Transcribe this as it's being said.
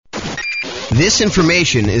This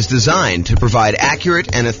information is designed to provide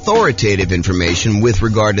accurate and authoritative information with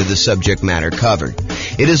regard to the subject matter covered.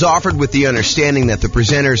 It is offered with the understanding that the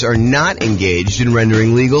presenters are not engaged in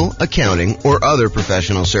rendering legal, accounting, or other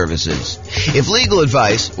professional services. If legal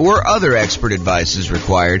advice or other expert advice is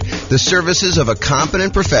required, the services of a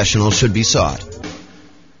competent professional should be sought.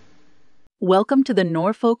 Welcome to the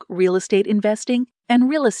Norfolk Real Estate Investing and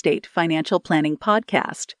Real Estate Financial Planning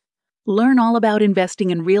Podcast. Learn all about investing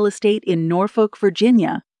in real estate in Norfolk,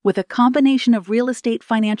 Virginia, with a combination of real estate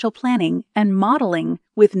financial planning and modeling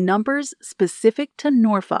with numbers specific to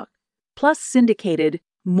Norfolk, plus syndicated,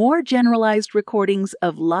 more generalized recordings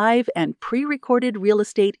of live and pre-recorded real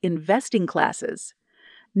estate investing classes,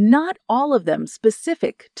 not all of them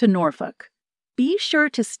specific to Norfolk. Be sure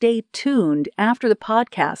to stay tuned after the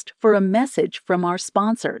podcast for a message from our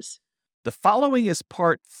sponsors. The following is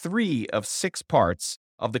part 3 of 6 parts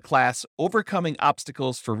of the class Overcoming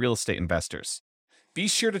Obstacles for Real Estate Investors. Be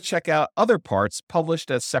sure to check out other parts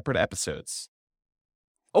published as separate episodes.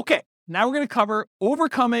 Okay, now we're going to cover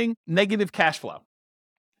overcoming negative cash flow.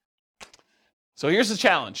 So here's the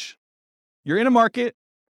challenge. You're in a market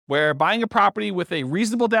where buying a property with a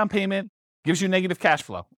reasonable down payment gives you negative cash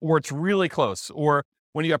flow, or it's really close, or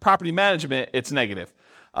when you have property management, it's negative.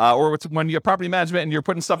 Or when you have property management and you're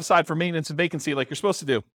putting stuff aside for maintenance and vacancy like you're supposed to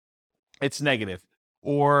do, it's negative.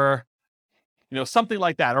 Or, something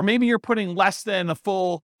like that. Or maybe you're putting less than a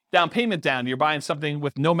full down payment down. You're buying something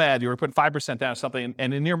with Nomad. You're putting 5% down or something.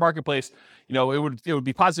 And in your marketplace, it would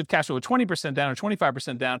be positive cash flow with 20% down or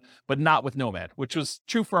 25% down, but not with Nomad, which was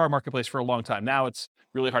true for our marketplace for a long time. Now it's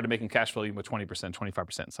really hard to make cash flow even with 20%,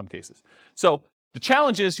 25% in some cases. So the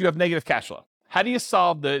challenge is you have negative cash flow. How do you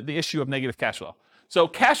solve the issue of negative cash flow? So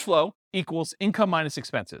cash flow equals income minus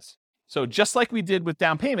expenses. So just like we did with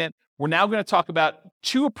down payment, we're now going to talk about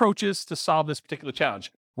 2 approaches to solve this particular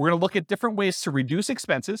challenge. We're going to look at different ways to reduce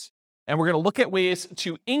expenses, and we're going to look at ways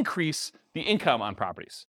to increase the income on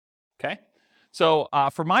properties. Okay? So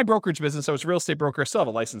for my brokerage business, I was a real estate broker. I still have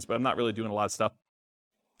a license, but I'm not really doing a lot of stuff.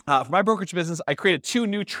 For my brokerage business, I created 2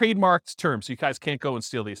 new trademarked terms. So you guys can't go and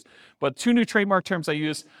steal these. But 2 new trademark terms I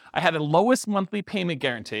used. I had a lowest monthly payment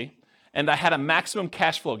guarantee, and I had a maximum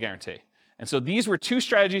cash flow guarantee. And so these were 2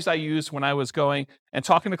 strategies I used when I was going and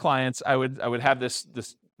talking to clients. I would have this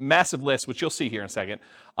massive list, which you'll see here in a second,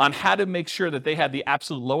 on how to make sure that they had the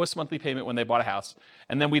absolute lowest monthly payment when they bought a house.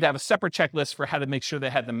 And then we'd have a separate checklist for how to make sure they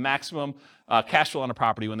had the maximum cash flow on a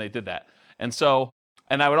property when they did that. And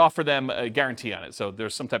I would offer them a guarantee on it. So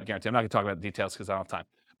there's some type of guarantee. I'm not going to talk about the details because I don't have time.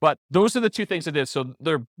 But those are the 2 things I did. So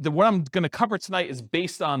what I'm going to cover tonight is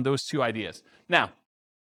based on those 2 ideas. Now,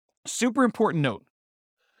 super important note.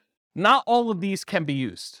 Not all of these can be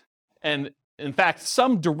used. And in fact,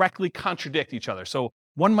 some directly contradict each other. So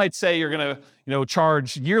one might say you're going to,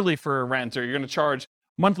 charge yearly for a rent, or you're going to charge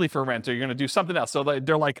monthly for a rent, or you're going to do something else. So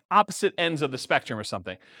they're like opposite ends of the spectrum or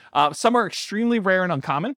something. Some are extremely rare and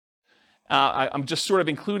uncommon. I'm just sort of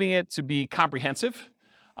including it to be comprehensive.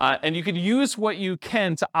 And you can use what you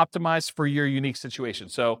can to optimize for your unique situation.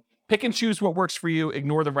 So pick and choose what works for you,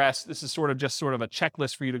 ignore the rest. This is sort of a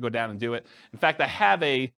checklist for you to go down and do it. In fact, I have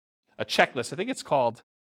a checklist. I think it's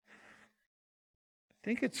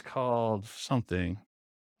called something.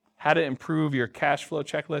 How to improve your cash flow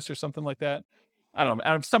checklist or something like that. I don't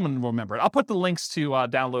know. Someone will remember it. I'll put the links to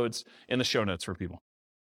downloads in the show notes for people.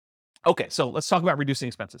 Okay, so let's talk about reducing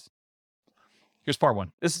expenses. Here's part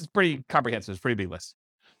 1. This is pretty comprehensive. It's a pretty big list.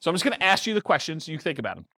 So I'm just going to ask you the questions. You think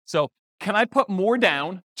about them. So can I put more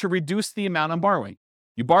down to reduce the amount I'm borrowing?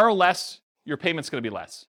 You borrow less, your payment's going to be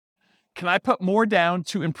less. Can I put more down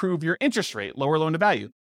to improve your interest rate, lower loan to value?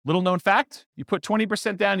 Little known fact, you put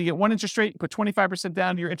 20% down, you get one interest rate. You put 25%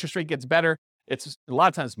 down, your interest rate gets better. It's a lot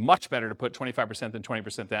of times much better to put 25% than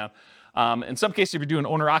 20% down. In some cases, if you're doing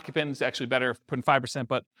owner-occupant, it's actually better putting 5%,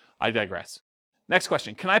 but I digress. Next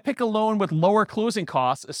question, can I pick a loan with lower closing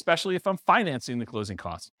costs, especially if I'm financing the closing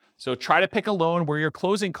costs? So try to pick a loan where your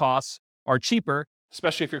closing costs are cheaper,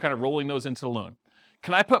 especially if you're kind of rolling those into the loan.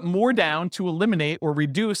 Can I put more down to eliminate or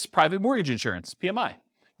reduce private mortgage insurance, PMI?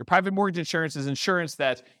 Your private mortgage insurance is insurance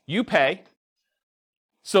that you pay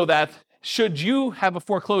so that should you have a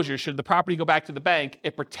foreclosure, should the property go back to the bank,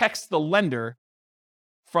 it protects the lender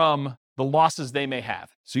from the losses they may have.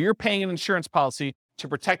 So you're paying an insurance policy to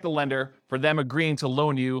protect the lender for them agreeing to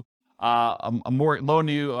loan you more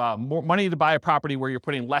money to buy a property where you're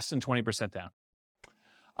putting less than 20% down.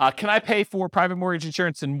 Can I pay for private mortgage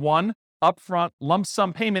insurance in one upfront lump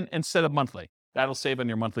sum payment instead of monthly? That'll save on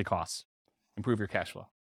your monthly costs, improve your cash flow.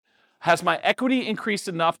 Has my equity increased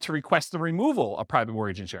enough to request the removal of private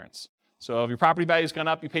mortgage insurance? So if your property value has gone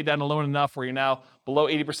up, you paid down the loan enough where you're now below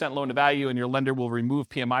 80% loan to value, and your lender will remove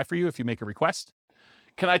PMI for you if you make a request.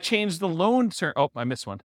 Can I change the loan term? Oh, I missed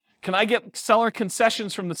one. Can I get seller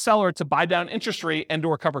concessions from the seller to buy down interest rate and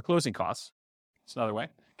or cover closing costs? That's another way.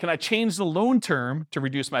 Can I change the loan term to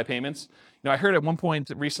reduce my payments? I heard at one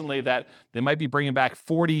point recently that they might be bringing back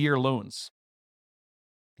 40-year loans.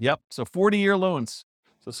 Yep, so 40-year loans.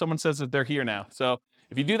 So someone says that they're here now. So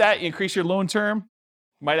if you do that, you increase your loan term,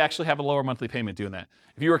 you might actually have a lower monthly payment doing that.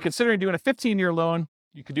 If you were considering doing a 15-year loan,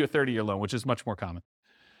 you could do a 30-year loan, which is much more common.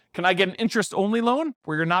 Can I get an interest-only loan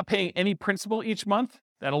where you're not paying any principal each month?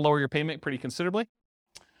 That'll lower your payment pretty considerably.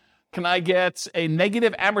 Can I get a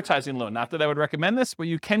negative amortizing loan? Not that I would recommend this, but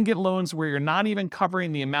you can get loans where you're not even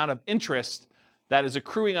covering the amount of interest that is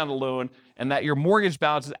accruing on the loan and that your mortgage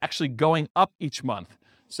balance is actually going up each month.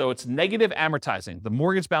 So it's negative amortizing. The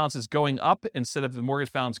mortgage balance is going up instead of the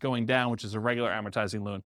mortgage balance going down, which is a regular amortizing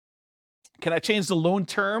loan. Can I change the loan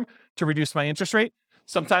term to reduce my interest rate?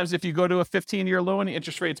 Sometimes if you go to a 15-year loan, the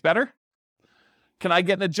interest rate's better. Can I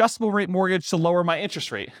get an adjustable rate mortgage to lower my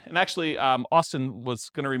interest rate? And actually, Austin was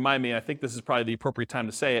going to remind me, and I think this is probably the appropriate time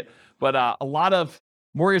to say it, but a lot of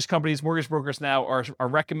mortgage companies, mortgage brokers now are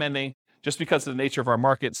recommending, just because of the nature of our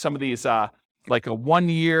market, some of these like a 1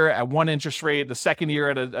 year at one interest rate, the second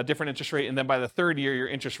year at a different interest rate, and then by the third year, your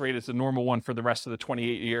interest rate is the normal one for the rest of the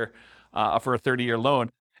 28-year for a 30-year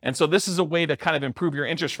loan. And so this is a way to kind of improve your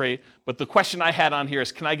interest rate. But the question I had on here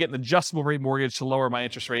is, can I get an adjustable rate mortgage to lower my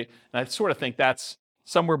interest rate? And I sort of think that's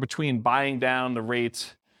somewhere between buying down the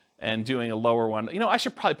rate and doing a lower one. I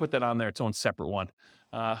should probably put that on there, its own separate one.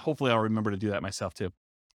 Hopefully I'll remember to do that myself too.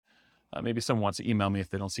 Maybe someone wants to email me if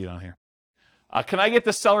they don't see it on here. Can I get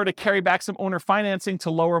the seller to carry back some owner financing to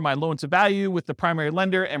lower my loan to value with the primary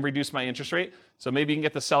lender and reduce my interest rate? So maybe you can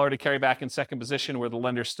get the seller to carry back in second position where the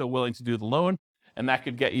lender's still willing to do the loan, and that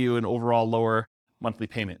could get you an overall lower monthly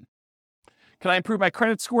payment. Can I improve my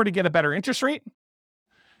credit score to get a better interest rate?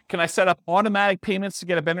 Can I set up automatic payments to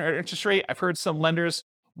get a better interest rate? I've heard some lenders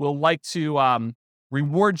will like to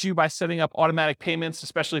reward you by setting up automatic payments,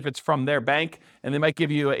 especially if it's from their bank, and they might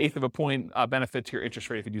give you 1/8 of a point benefit to your interest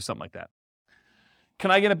rate if you do something like that. Can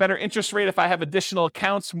I get a better interest rate if I have additional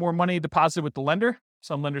accounts, more money deposited with the lender?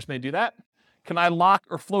 Some lenders may do that. Can I lock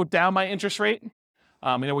or float down my interest rate?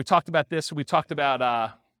 We talked about this. We talked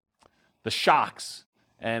about the shocks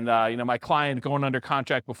and, my client going under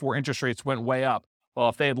contract before interest rates went way up. Well,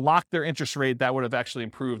 if they had locked their interest rate, that would have actually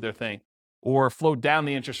improved their thing. Or float down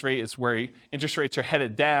the interest rate is where interest rates are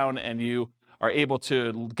headed down and you are able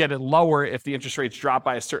to get it lower if the interest rates drop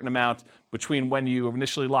by a certain amount between when you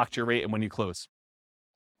initially locked your rate and when you close.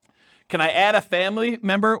 Can I add a family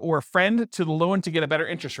member or a friend to the loan to get a better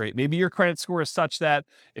interest rate? Maybe your credit score is such that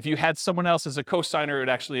if you had someone else as a co-signer, it would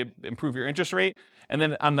actually improve your interest rate. And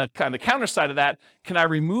then on the counter side of that, can I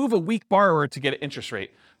remove a weak borrower to get an interest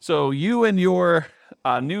rate? So you and your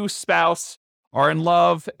new spouse are in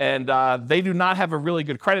love and they do not have a really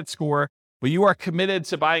good credit score, but you are committed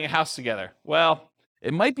to buying a house together. Well,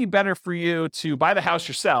 it might be better for you to buy the house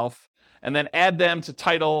yourself and then add them to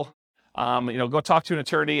title. Go talk to an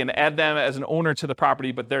attorney and add them as an owner to the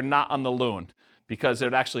property, but they're not on the loan because it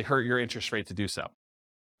would actually hurt your interest rate to do so.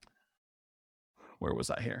 Where was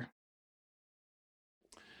I here?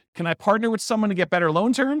 Can I partner with someone to get better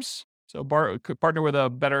loan terms? So partner with a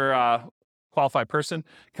better qualified person.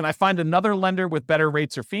 Can I find another lender with better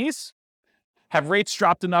rates or fees? Have rates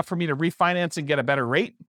dropped enough for me to refinance and get a better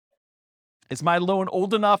rate? Is my loan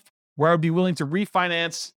old enough where I would be willing to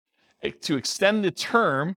refinance to extend the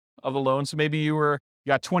term of the loan? So maybe you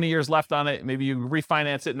got 20 years left on it. Maybe you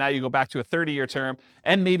refinance it. Now you go back to a 30-year term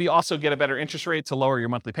and maybe also get a better interest rate to lower your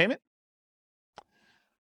monthly payment.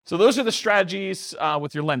 So those are the strategies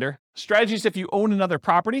with your lender. Strategies if you own another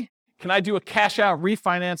property. Can I do a cash out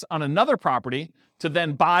refinance on another property to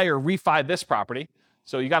then buy or refi this property?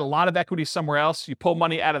 So you got a lot of equity somewhere else. You pull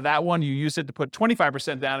money out of that one. You use it to put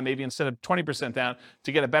 25% down and maybe instead of 20% down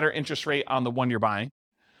to get a better interest rate on the one you're buying.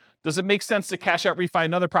 Does it make sense to cash out refi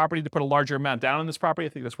another property to put a larger amount down on this property? I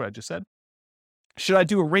think that's what I just said. Should I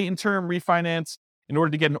do a rate and term refinance in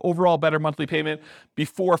order to get an overall better monthly payment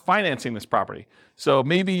before financing this property? So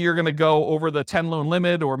maybe you're going to go over the 10 loan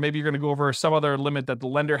limit, or maybe you're going to go over some other limit that the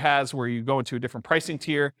lender has where you go into a different pricing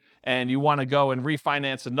tier and you want to go and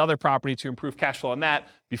refinance another property to improve cash flow on that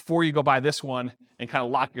before you go buy this one and kind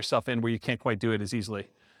of lock yourself in where you can't quite do it as easily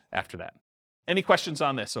after that. Any questions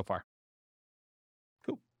on this so far?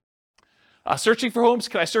 Searching for homes,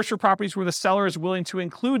 can I search for properties where the seller is willing to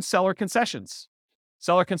include seller concessions?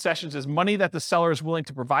 Seller concessions is money that the seller is willing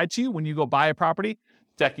to provide to you when you go buy a property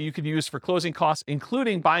that you can use for closing costs,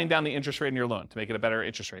 including buying down the interest rate in your loan to make it a better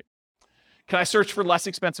interest rate. Can I search for less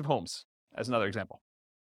expensive homes, as another example?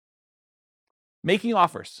 Making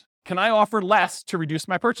offers. Can I offer less to reduce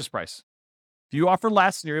my purchase price? If you offer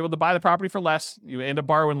less and you're able to buy the property for less, you end up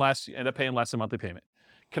borrowing less, you end up paying less a monthly payment.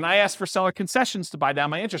 Can I ask for seller concessions to buy down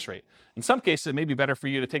my interest rate? In some cases, it may be better for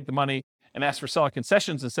you to take the money and ask for seller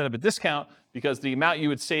concessions instead of a discount, because the amount you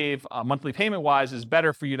would save monthly payment-wise is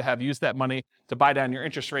better for you to have used that money to buy down your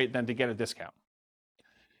interest rate than to get a discount.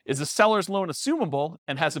 Is the seller's loan assumable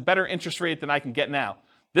and has a better interest rate than I can get now?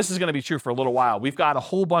 This is going to be true for a little while. We've got a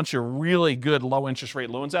whole bunch of really good low interest rate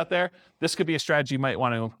loans out there. This could be a strategy you might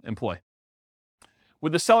want to employ.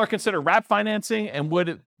 Would the seller consider wrap financing, and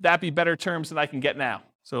would that be better terms than I can get now?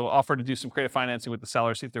 So offer to do some creative financing with the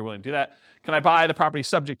seller, see if they're willing to do that. Can I buy the property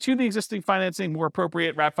subject to the existing financing, more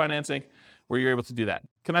appropriate wrap financing, where you're able to do that?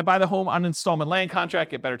 Can I buy the home on installment land contract,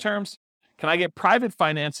 get better terms? Can I get private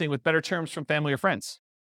financing with better terms from family or friends?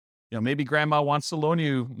 Maybe grandma wants to loan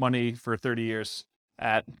you money for 30 years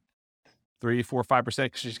at 3, 4, 5%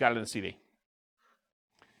 because she's got it in a CD.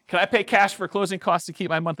 Can I pay cash for closing costs to keep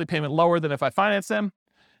my monthly payment lower than if I finance them?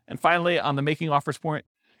 And finally, on the making offers point,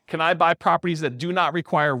 can I buy properties that do not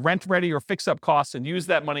require rent-ready or fix-up costs and use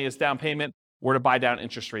that money as down payment, or to buy down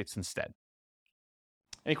interest rates instead?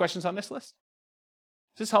 Any questions on this list?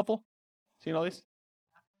 Is this helpful? Seeing all these?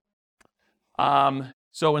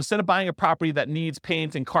 So instead of buying a property that needs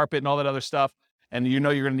paint and carpet and all that other stuff, and you're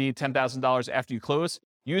going to need $10,000 after you close,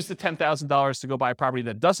 use the $10,000 to go buy a property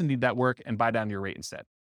that doesn't need that work and buy down your rate instead.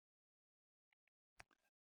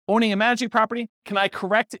 Owning and managing property, can I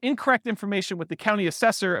correct incorrect information with the county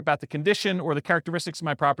assessor about the condition or the characteristics of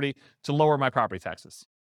my property to lower my property taxes?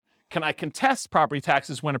 Can I contest property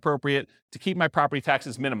taxes when appropriate to keep my property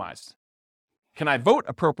taxes minimized? Can I vote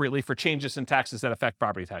appropriately for changes in taxes that affect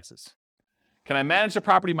property taxes? Can I manage the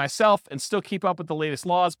property myself and still keep up with the latest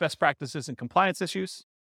laws, best practices, and compliance issues?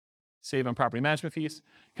 Save on property management fees.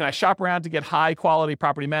 Can I shop around to get high-quality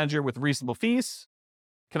property manager with reasonable fees?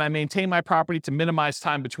 Can I maintain my property to minimize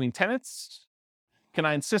time between tenants? Can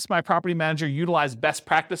I insist my property manager utilize best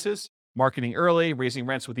practices, marketing early, raising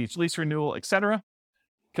rents with each lease renewal, etc.?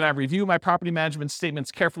 Can I review my property management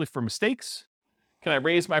statements carefully for mistakes? Can I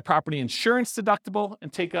raise my property insurance deductible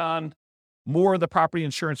and take on more of the property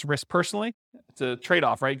insurance risk personally? It's a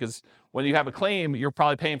trade-off, right? Because when you have a claim, you're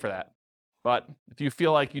probably paying for that. But if you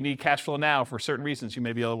feel like you need cash flow now for certain reasons, you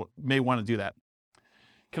may want to do that.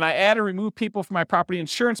 Can I add or remove people from my property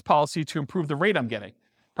insurance policy to improve the rate I'm getting?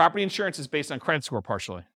 Property insurance is based on credit score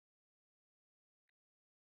partially.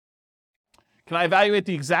 Can I evaluate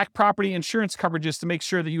the exact property insurance coverages to make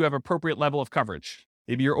sure that you have appropriate level of coverage?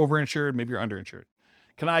 Maybe you're overinsured, maybe you're underinsured.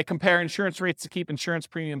 Can I compare insurance rates to keep insurance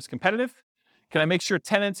premiums competitive? Can I make sure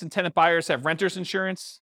tenants and tenant buyers have renter's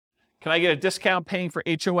insurance? Can I get a discount paying for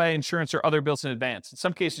HOA insurance or other bills in advance? In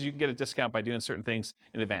some cases, you can get a discount by doing certain things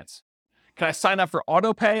in advance. Can I sign up for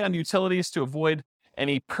auto pay on utilities to avoid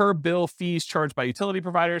any per bill fees charged by utility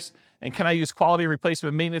providers? And can I use quality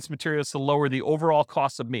replacement maintenance materials to lower the overall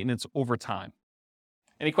cost of maintenance over time?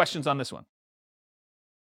 Any questions on this one?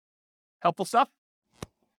 Helpful stuff?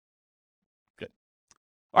 Good.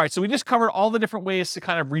 All right, so we just covered all the different ways to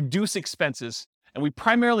kind of reduce expenses. And we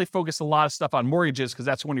primarily focus a lot of stuff on mortgages because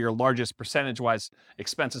that's one of your largest percentage-wise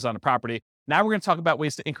expenses on a property. Now we're going to talk about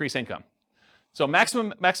ways to increase income. So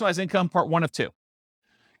maximize income, part 1 of 2.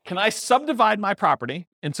 Can I subdivide my property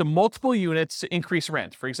into multiple units to increase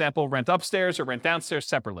rent? For example, rent upstairs or rent downstairs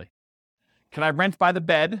separately. Can I rent by the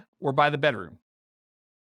bed or by the bedroom?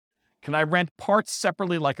 Can I rent parts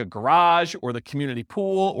separately like a garage or the community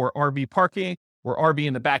pool or RV parking or RV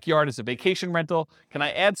in the backyard as a vacation rental? Can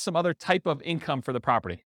I add some other type of income for the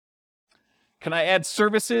property? Can I add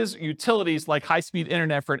services, utilities like high-speed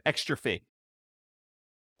internet for an extra fee?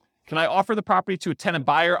 Can I offer the property to a tenant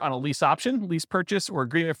buyer on a lease option, lease purchase, or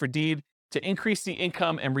agreement for deed to increase the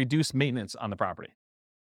income and reduce maintenance on the property?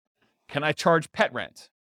 Can I charge pet rent?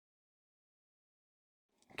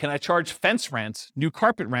 Can I charge fence rent, new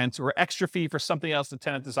carpet rent, or extra fee for something else the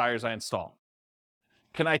tenant desires I install?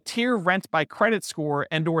 Can I tier rent by credit score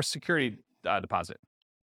and/or security deposit?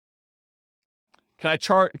 Can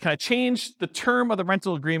I change the term of the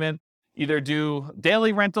rental agreement, either do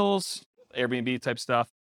daily rentals, Airbnb type stuff,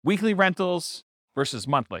 weekly rentals versus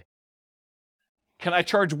monthly? Can I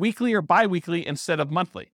charge weekly or biweekly instead of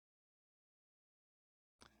monthly?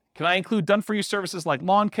 Can I include done-for-you services like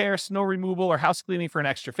lawn care, snow removal, or house cleaning for an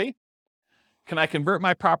extra fee? Can I convert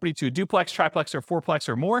my property to a duplex, triplex, or fourplex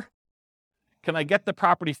or more? Can I get the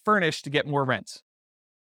property furnished to get more rent?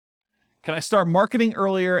 Can I start marketing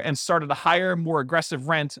earlier and start at a higher, more aggressive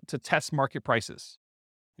rent to test market prices?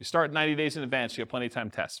 You start 90 days in advance, you have plenty of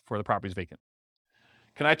time to test before the property is vacant.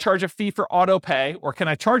 Can I charge a fee for auto pay, or can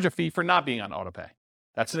I charge a fee for not being on auto pay?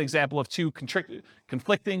 That's an example of two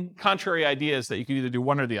conflicting, contrary ideas that you can either do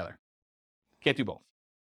one or the other. Can't do both.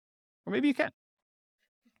 Or maybe you can.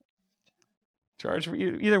 Charge for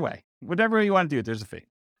either way. Whatever you want to do, there's a fee.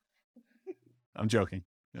 I'm joking.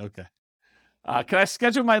 Okay. Can I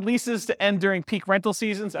schedule my leases to end during peak rental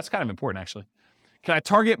seasons? That's kind of important, actually. Can I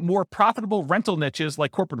target more profitable rental niches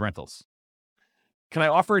like corporate rentals? Can I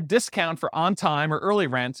offer a discount for on-time or early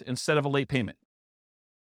rent instead of a late payment?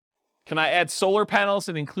 Can I add solar panels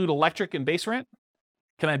and include electric and base rent?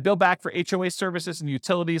 Can I bill back for HOA services and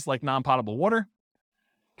utilities like non-potable water?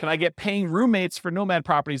 Can I get paying roommates for nomad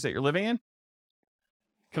properties that you're living in?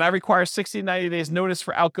 Can I require 60 to 90 days notice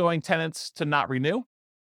for outgoing tenants to not renew?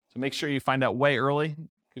 So make sure you find out way early.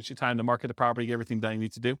 Gives you time to market the property, get everything done you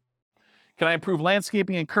need to do. Can I improve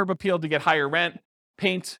landscaping and curb appeal to get higher rent?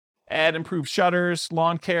 Paint, add improved shutters,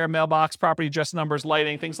 lawn care, mailbox, property address numbers,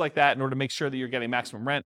 lighting, things like that in order to make sure that you're getting maximum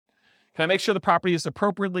rent. Can I make sure the property is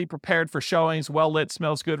appropriately prepared for showings, well lit,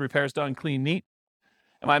 smells good, repairs done, clean, neat?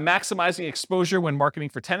 Am I maximizing exposure when marketing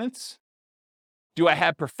for tenants? Do I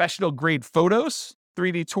have professional grade photos,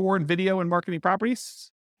 3D tour and video and marketing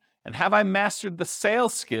properties? And have I mastered the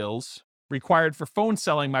sales skills required for phone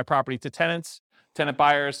selling my property to tenants, tenant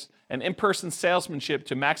buyers, and in-person salesmanship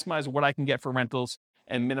to maximize what I can get for rentals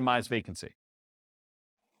and minimize vacancy?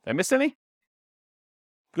 Did I miss any?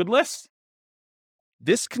 Good list?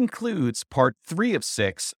 This concludes part 3 of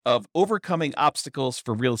 6 of Overcoming Obstacles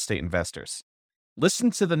for Real Estate Investors.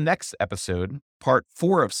 Listen to the next episode, part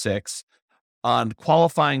 4 of 6, on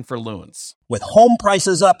qualifying for loans. With home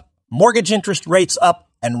prices up, mortgage interest rates up,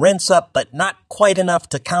 and rents up, but not quite enough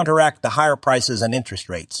to counteract the higher prices and interest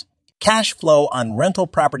rates, cash flow on rental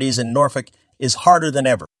properties in Norfolk is harder than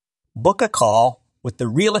ever. Book a call with the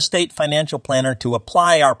Real Estate Financial Planner to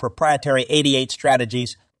apply our proprietary 88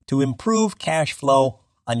 strategies to improve cash flow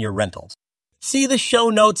on your rentals. See the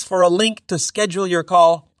show notes for a link to schedule your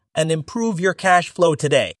call and improve your cash flow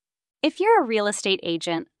today. If you're a real estate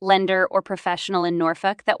agent, lender, or professional in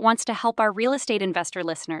Norfolk that wants to help our real estate investor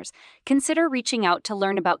listeners, consider reaching out to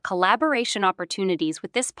learn about collaboration opportunities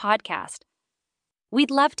with this podcast. We'd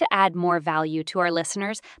love to add more value to our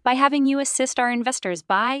listeners by having you assist our investors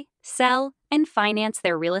buy, sell, and finance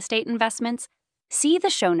their real estate investments. See the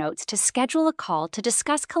show notes to schedule a call to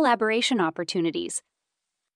discuss collaboration opportunities.